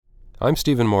I'm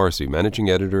Stephen Morrissey, Managing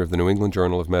Editor of the New England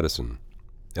Journal of Medicine,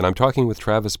 and I'm talking with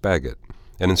Travis Baggett,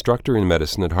 an instructor in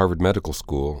medicine at Harvard Medical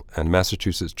School and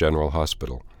Massachusetts General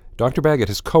Hospital. Dr. Baggett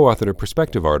has co-authored a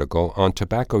perspective article on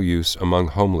tobacco use among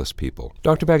homeless people.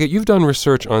 Dr. Baggett, you've done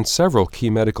research on several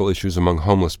key medical issues among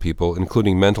homeless people,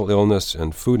 including mental illness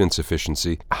and food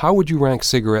insufficiency. How would you rank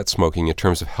cigarette smoking in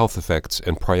terms of health effects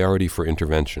and priority for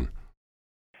intervention?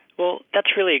 Well,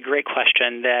 that's really a great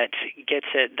question that gets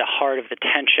at the heart of the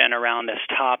tension around this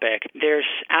topic. There's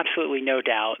absolutely no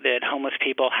doubt that homeless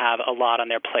people have a lot on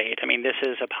their plate. I mean, this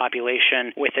is a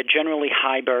population with a generally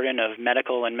high burden of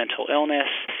medical and mental illness,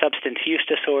 substance use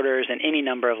disorders, and any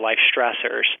number of life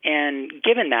stressors. And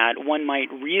given that, one might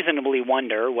reasonably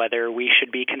wonder whether we should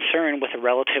be concerned with a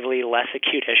relatively less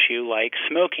acute issue like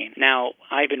smoking. Now,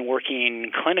 I've been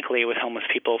working clinically with homeless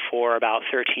people for about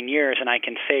 13 years, and I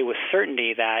can say with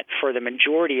certainty that for the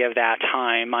majority of that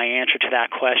time, my answer to that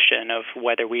question of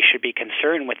whether we should be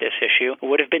concerned with this issue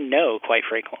would have been no, quite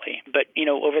frequently. But,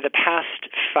 over the past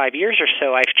 5 years or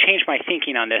so, I've changed my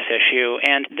thinking on this issue,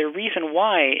 and the reason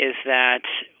why is that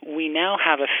we now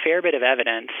have a fair bit of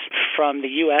evidence from the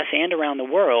U.S. and around the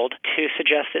world to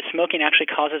suggest that smoking actually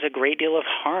causes a great deal of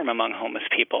harm among homeless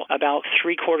people. About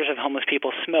 3/4 of homeless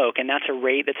people smoke, and that's a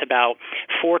rate that's about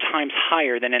 4 times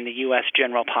higher than in the U.S.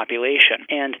 general population.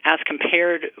 And as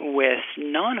compared with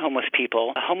non-homeless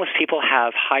people, homeless people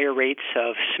have higher rates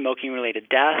of smoking-related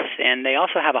deaths, and they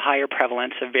also have a higher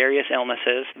prevalence of various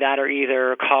illnesses that are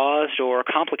either caused or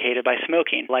complicated by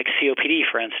smoking, like COPD,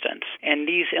 for instance. And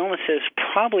these illnesses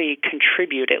probably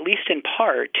contribute, at least in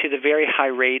part, to the very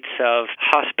high rates of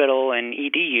hospital and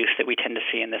ED use that we tend to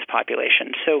see in this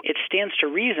population. So it stands to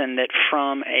reason that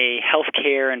from a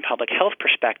healthcare and public health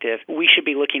perspective, we should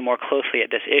be looking more closely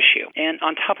at this issue. And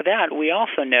on top of that, we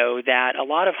also know that a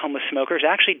lot of homeless smokers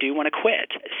actually do want to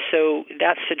quit. So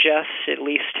that suggests, at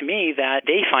least to me, that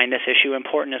they find this issue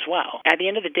important as well. At the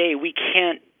end of the day, we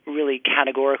can't really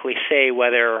categorically say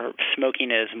whether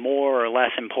smoking is more or less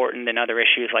important than other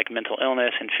issues like mental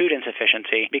illness and food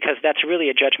insufficiency, because that's really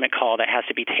a judgment call that has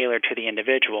to be tailored to the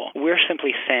individual. We're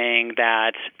simply saying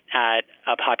that at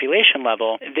a population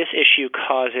level, this issue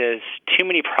causes too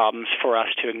many problems for us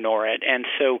to ignore it, and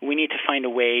so we need to find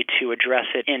a way to address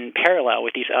it in parallel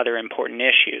with these other important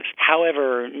issues.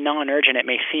 However non-urgent it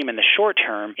may seem in the short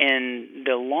term, in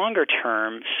the longer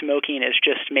term, smoking is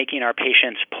just making our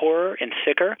patients poorer and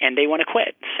sicker, and they want to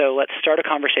quit. So let's start a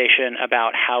conversation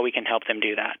about how we can help them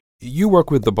do that. You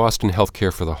work with the Boston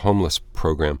Healthcare for the Homeless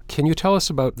program. Can you tell us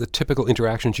about the typical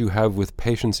interactions you have with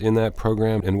patients in that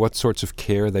program and what sorts of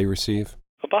care they receive?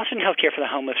 The Boston Healthcare for the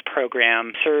Homeless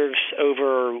program serves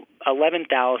over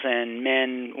 11,000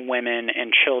 men, women,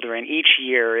 and children each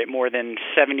year at more than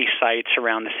 70 sites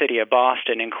around the city of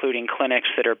Boston, including clinics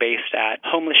that are based at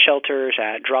homeless shelters,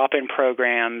 at drop-in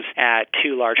programs, at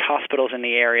 2 large hospitals in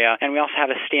the area, and we also have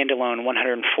a standalone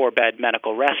 104-bed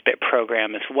medical respite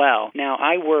program as well. Now,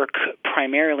 I work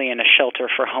primarily in a shelter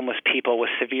for homeless people with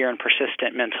severe and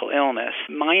persistent mental illness.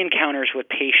 My encounters with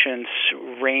patients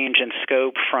range in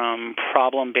scope from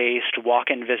problem-based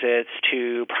walk-in visits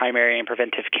to primary and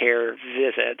preventive care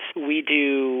visits. We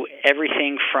do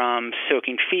everything from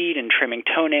soaking feet and trimming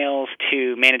toenails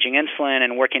to managing insulin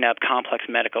and working up complex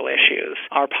medical issues.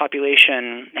 Our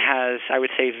population has, I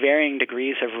would say, varying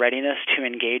degrees of readiness to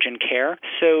engage in care.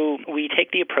 So we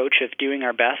take the approach of doing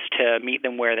our best to meet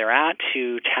them where they're at,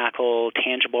 to tackle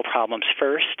tangible problems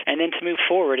first, and then to move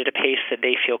forward at a pace that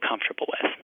they feel comfortable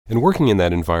with. And working in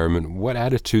that environment, what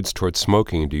attitudes towards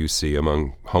smoking do you see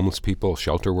among homeless people,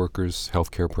 shelter workers,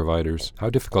 healthcare providers? How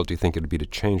difficult do you think it would be to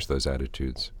change those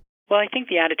attitudes? Well, I think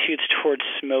the attitudes towards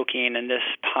smoking in this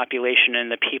population and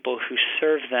the people who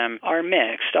serve them are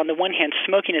mixed. On the one hand,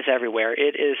 smoking is everywhere.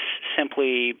 It is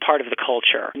simply part of the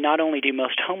culture. Not only do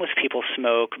most homeless people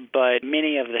smoke, but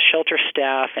many of the shelter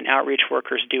staff and outreach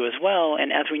workers do as well.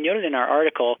 And as we noted in our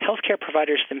article, healthcare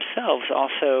providers themselves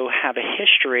also have a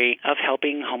history of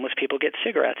helping homeless people get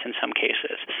cigarettes in some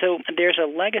cases. So there's a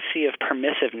legacy of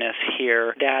permissiveness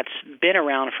here that's been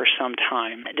around for some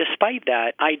time. Despite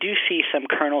that, I do see some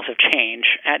kernels of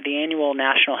change. At the annual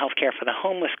National Healthcare for the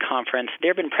Homeless Conference,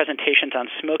 there have been presentations on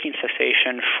smoking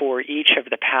cessation for each of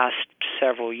the past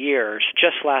several years.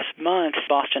 Just last month,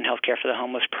 Boston Healthcare for the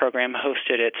Homeless program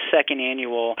hosted its 2nd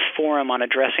annual forum on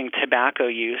addressing tobacco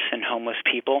use in homeless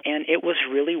people, and it was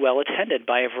really well attended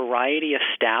by a variety of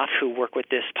staff who work with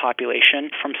this population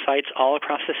from sites all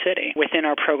across the city. Within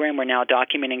our program, we're now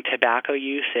documenting tobacco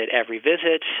use at every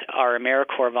visit. Our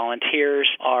AmeriCorps volunteers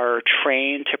are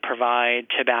trained to provide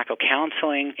tobacco tobacco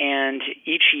counseling, and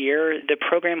each year the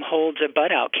program holds a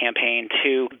Bud Out campaign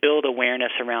to build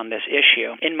awareness around this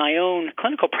issue. In my own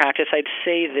clinical practice, I'd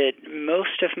say that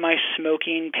most of my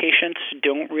smoking patients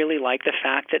don't really like the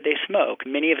fact that they smoke.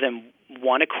 Many of them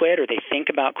want to quit or they think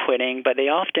about quitting, but they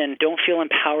often don't feel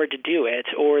empowered to do it,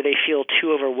 or they feel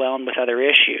too overwhelmed with other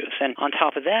issues. And on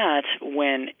top of that,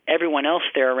 when everyone else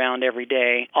they're around every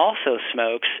day also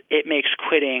smokes, it makes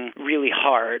quitting really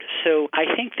hard. So I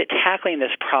think that tackling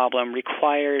this problem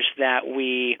requires that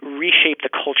we reshape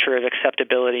the culture of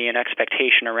acceptability and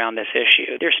expectation around this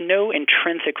issue. There's no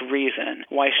intrinsic reason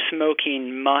why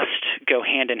smoking must go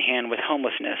hand in hand with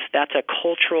homelessness. That's a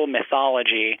cultural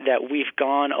mythology that we've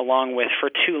gone along with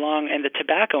for too long, and the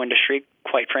tobacco industry,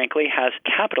 quite frankly, has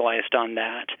capitalized on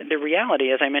that. The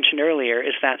reality, as I mentioned earlier,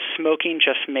 is that smoking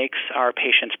just makes our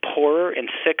patients poorer and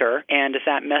sicker, and as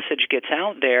that message gets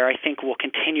out there, I think we'll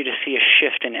continue to see a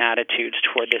shift in attitudes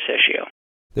toward this issue.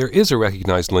 There is a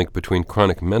recognized link between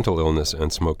chronic mental illness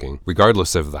and smoking,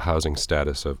 regardless of the housing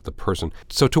status of the person.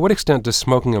 So to what extent does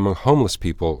smoking among homeless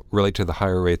people relate to the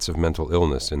higher rates of mental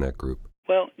illness in that group?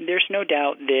 Well, there's no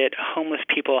doubt that homeless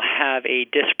people have a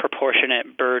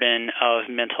disproportionate burden of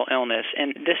mental illness,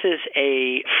 and this is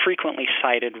a frequently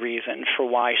cited reason for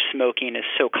why smoking is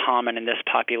so common in this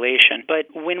population.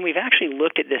 But when we've actually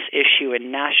looked at this issue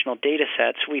in national data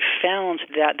sets, we've found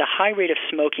that the high rate of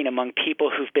smoking among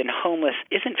people who've been homeless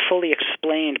isn't fully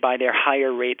explained by their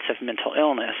higher rates of mental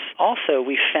illness. Also,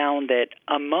 we've found that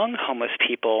among homeless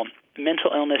people,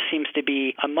 mental illness seems to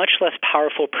be a much less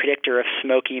powerful predictor of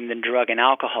smoking than drug and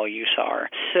alcohol use are.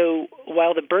 So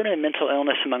while the burden of mental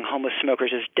illness among homeless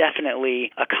smokers is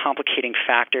definitely a complicating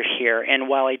factor here, and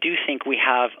while I do think we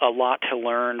have a lot to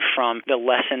learn from the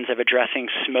lessons of addressing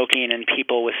smoking in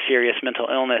people with serious mental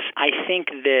illness, I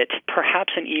think that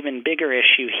perhaps an even bigger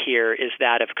issue here is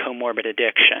that of comorbid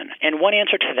addiction. And one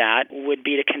answer to that would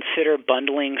be to consider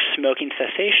bundling smoking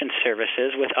cessation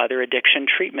services with other addiction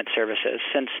treatment services,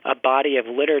 since a body of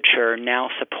literature now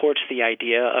supports the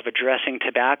idea of addressing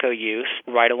tobacco use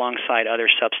right alongside other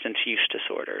substance use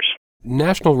disorders.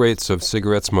 National rates of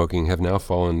cigarette smoking have now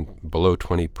fallen below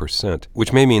 20%,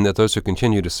 which may mean that those who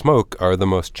continue to smoke are the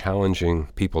most challenging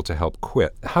people to help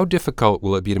quit. How difficult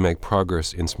will it be to make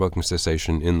progress in smoking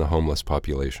cessation in the homeless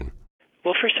population?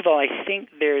 Well, first of all, I think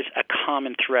there's a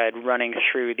common thread running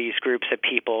through these groups of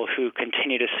people who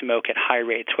continue to smoke at high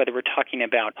rates, whether we're talking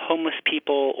about homeless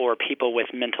people or people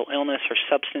with mental illness or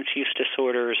substance use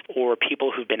disorders, or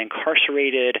people who've been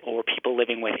incarcerated, or people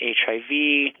living with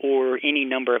HIV, or any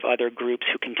number of other groups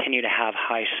who continue to have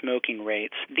high smoking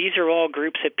rates. These are all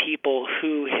groups of people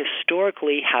who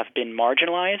historically have been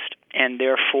marginalized and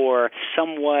therefore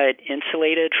somewhat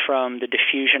insulated from the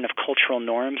diffusion of cultural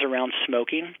norms around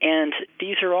smoking. And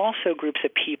these are also groups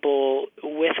of people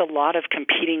with a lot of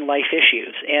competing life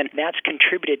issues, and that's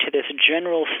contributed to this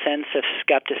general sense of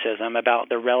skepticism about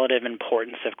the relative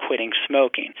importance of quitting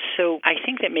smoking. So I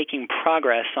think that making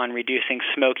progress on reducing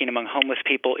smoking among homeless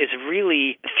people is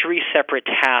really three separate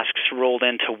tasks rolled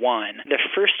into one. The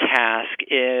first task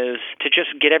is to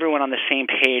just get everyone on the same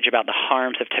page about the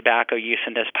harms of tobacco use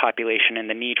in this population and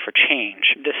the need for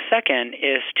change. The second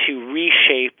is to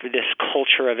reshape this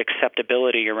culture of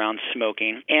acceptability around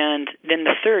smoking. And then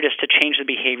the third is to change the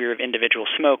behavior of individual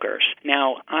smokers.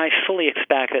 Now, I fully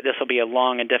expect that this will be a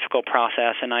long and difficult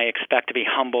process, and I expect to be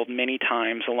humbled many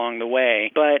times along the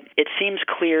way. But it seems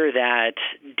clear that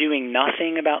doing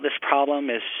nothing about this problem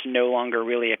is no longer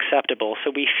really acceptable.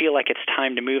 So we feel like it's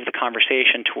time to move the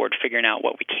conversation toward figuring out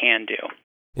what we can do.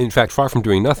 In fact, far from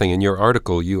doing nothing, in your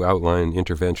article you outline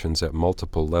interventions at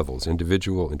multiple levels: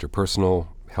 individual, interpersonal,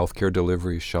 healthcare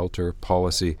delivery, shelter,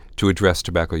 policy, to address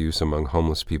tobacco use among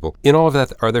homeless people. In all of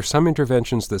that, are there some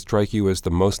interventions that strike you as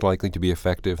the most likely to be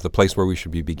effective, the place where we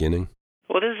should be beginning?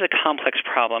 Well, this is a complex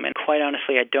problem, and quite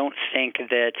honestly, I don't think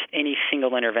that any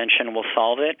single intervention will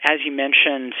solve it. As you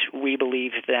mentioned, we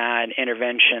believe that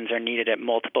interventions are needed at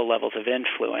multiple levels of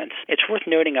influence. It's worth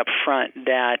noting up front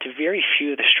that very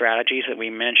few of the strategies that we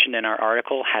mentioned in our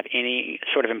article have any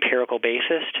sort of empirical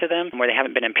basis to them, where they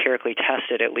haven't been empirically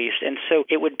tested at least. And so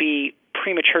it would be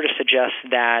premature to suggest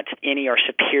that any are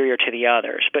superior to the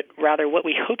others, but rather what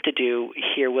we hope to do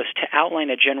here was to outline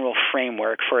a general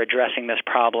framework for addressing this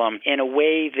problem in a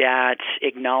way that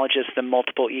acknowledges the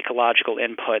multiple ecological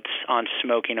inputs on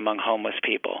smoking among homeless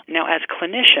people. Now, as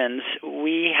clinicians,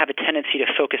 we have a tendency to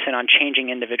focus in on changing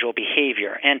individual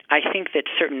behavior, and I think that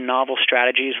certain novel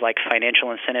strategies like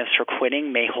financial incentives for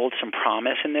quitting may hold some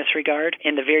promise in this regard.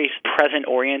 In the very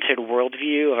present-oriented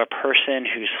worldview of a person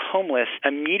who's homeless,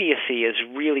 immediacy is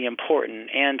really important,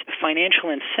 and financial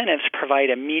incentives provide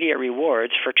immediate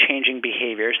rewards for changing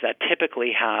behaviors that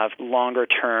typically have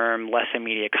longer-term, less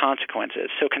immediate consequences.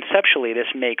 So conceptually, this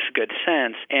makes good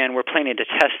sense, and we're planning to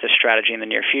test this strategy in the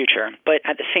near future. But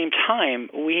at the same time,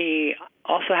 we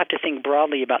also have to think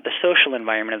broadly about the social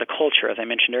environment of the culture, as I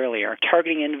mentioned earlier.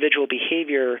 Targeting individual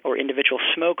behavior or individual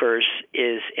smokers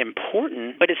is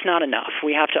important, but it's not enough.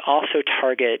 We have to also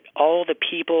target all the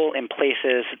people and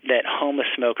places that homeless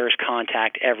smokers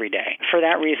contact every day. For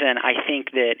that reason, I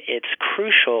think that it's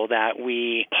crucial that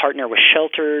we partner with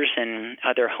shelters and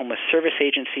other homeless service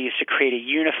agencies to create a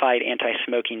unified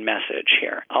anti-smoking message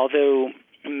here. Although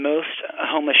most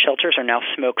homeless shelters are now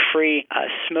smoke-free,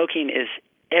 smoking is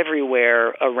everywhere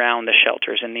around the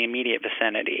shelters in the immediate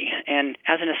vicinity. And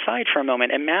as an aside for a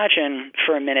moment, imagine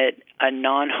for a minute a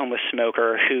non-homeless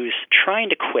smoker who's trying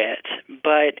to quit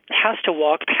but has to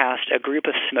walk past a group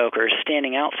of smokers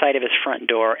standing outside of his front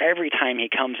door every time he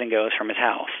comes and goes from his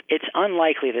house. It's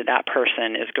unlikely that that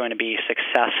person is going to be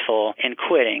successful in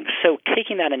quitting. So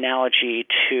taking that analogy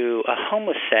to a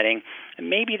homeless setting,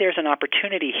 maybe there's an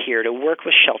opportunity here to work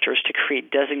with shelters to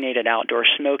create designated outdoor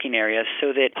smoking areas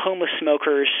so that homeless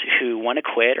smokers who want to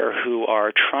quit or who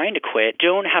are trying to quit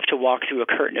don't have to walk through a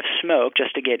curtain of smoke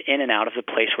just to get in and out of the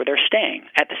place where they're staying.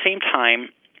 At the same time,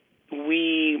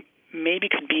 we maybe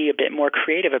could be a bit more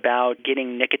creative about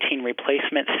getting nicotine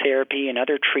replacement therapy and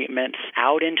other treatments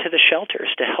out into the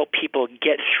shelters to help people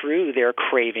get through their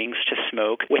cravings to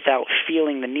smoke without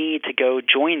feeling the need to go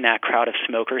join that crowd of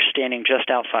smokers standing just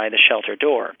outside the shelter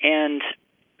door. And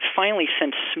finally,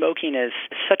 since smoking is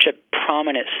such a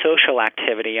prominent social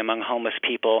activity among homeless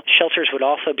people, shelters would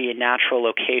also be a natural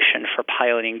location for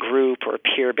piloting group or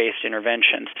peer-based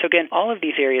interventions. So again, all of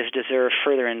these areas deserve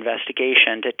further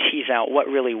investigation to tease out what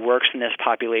really works in this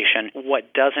population,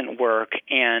 what doesn't work,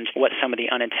 and what some of the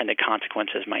unintended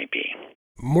consequences might be.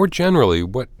 More generally,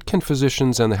 what can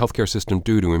physicians and the healthcare system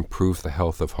do to improve the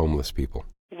health of homeless people?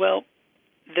 Well,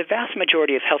 the vast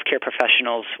majority of healthcare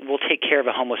professionals will take care of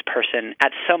a homeless person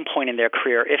at some point in their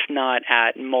career, if not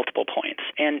at multiple points.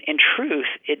 And in truth,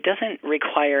 it doesn't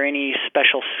require any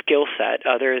special skill set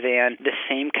other than the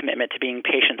same commitment to being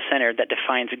patient-centered that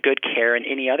defines good care in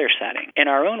any other setting. In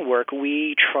our own work,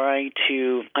 we try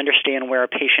to understand where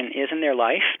a patient is in their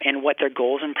life and what their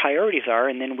goals and priorities are,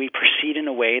 and then we proceed in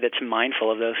a way that's mindful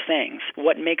of those things.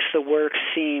 What makes the work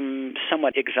seem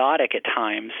somewhat exotic at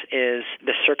times is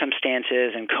the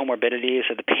circumstances and comorbidities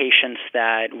of the patients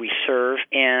that we serve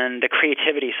and the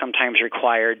creativity sometimes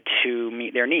required to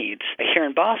meet their needs. Here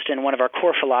in Boston, one of our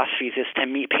core philosophies is to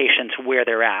meet patients where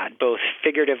they're at, both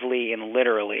figuratively and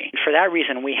literally. For that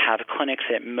reason, we have clinics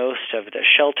at most of the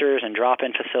shelters and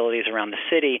drop-in facilities around the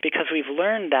city because we've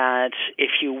learned that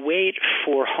if you wait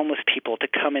for homeless people to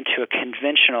come into a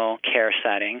conventional care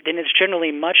setting, then it's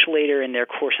generally much later in their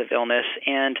course of illness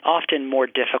and often more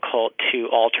difficult to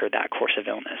alter that course of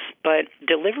illness. But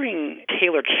delivering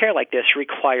tailored care like this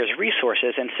requires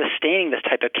resources, and sustaining this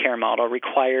type of care model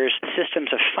requires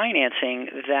systems of financing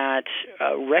that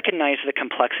recognize the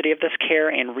complexity of this care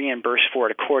and reimburse for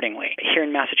it accordingly. Here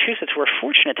in Massachusetts, we're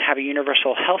fortunate to have a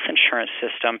universal health insurance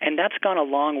system, and that's gone a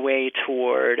long way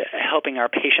toward helping our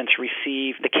patients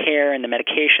receive the care and the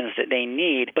medications that they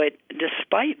need. But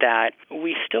despite that,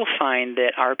 we still find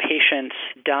that our patients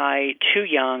die too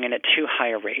young and at too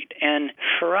high a rate. And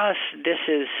for us, this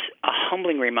is a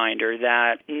humbling reminder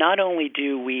that not only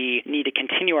do we need to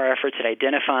continue our efforts at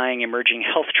identifying emerging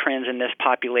health trends in this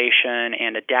population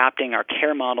and adapting our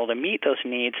care model to meet those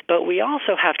needs, but we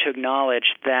also have to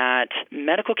acknowledge that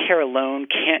medical care alone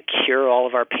can't cure all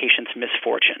of our patients'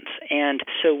 misfortunes. And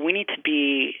so we need to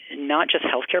be not just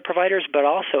healthcare providers, but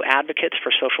also advocates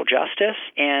for social justice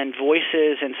and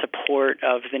voices in support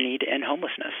of the need to end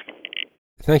homelessness.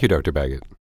 Thank you, Dr. Baggett.